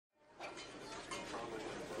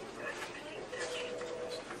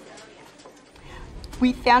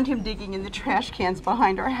We found him digging in the trash cans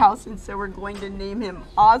behind our house, and so we're going to name him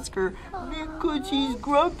Oscar because he's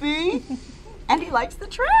grumpy and he likes the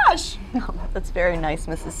trash. Oh, that's very nice,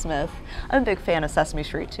 Mrs. Smith. I'm a big fan of Sesame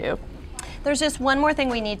Street, too. There's just one more thing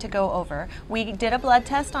we need to go over. We did a blood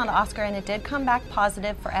test on Oscar and it did come back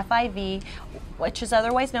positive for FIV, which is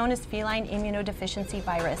otherwise known as feline immunodeficiency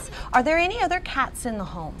virus. Are there any other cats in the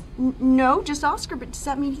home? No, just Oscar, but does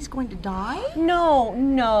that mean he's going to die? No,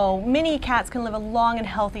 no. Many cats can live a long and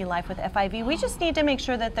healthy life with FIV. We just need to make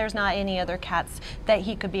sure that there's not any other cats that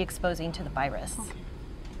he could be exposing to the virus. Okay.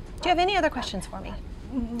 Do you have any other questions for me?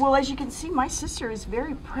 Well, as you can see, my sister is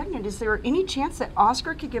very pregnant. Is there any chance that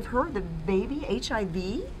Oscar could give her the baby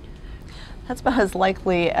HIV? That's about as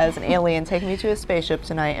likely as an alien taking me to a spaceship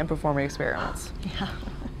tonight and performing experiments. Yeah.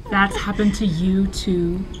 That's happened to you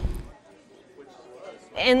too?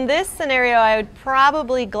 In this scenario, I would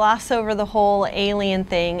probably gloss over the whole alien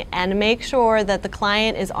thing and make sure that the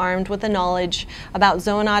client is armed with the knowledge about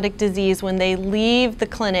zoonotic disease when they leave the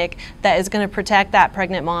clinic that is going to protect that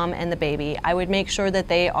pregnant mom and the baby. I would make sure that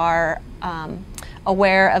they are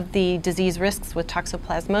aware of the disease risks with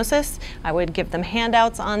toxoplasmosis. I would give them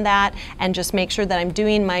handouts on that and just make sure that I'm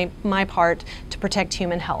doing my part to protect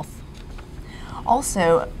human health.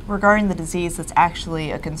 Also, regarding the disease that's actually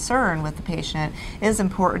a concern with the patient, it is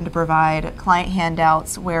important to provide client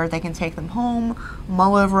handouts where they can take them home,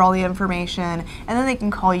 mull over all the information, and then they can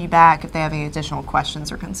call you back if they have any additional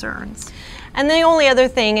questions or concerns. And the only other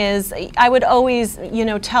thing is I would always,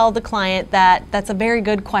 tell the client that that's a very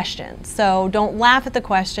good question. So don't laugh at the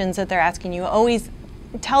questions that they're asking you. Always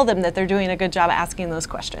tell them that they're doing a good job asking those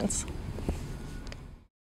questions.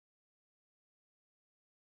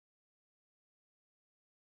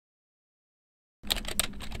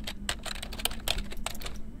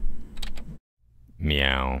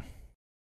 Meow.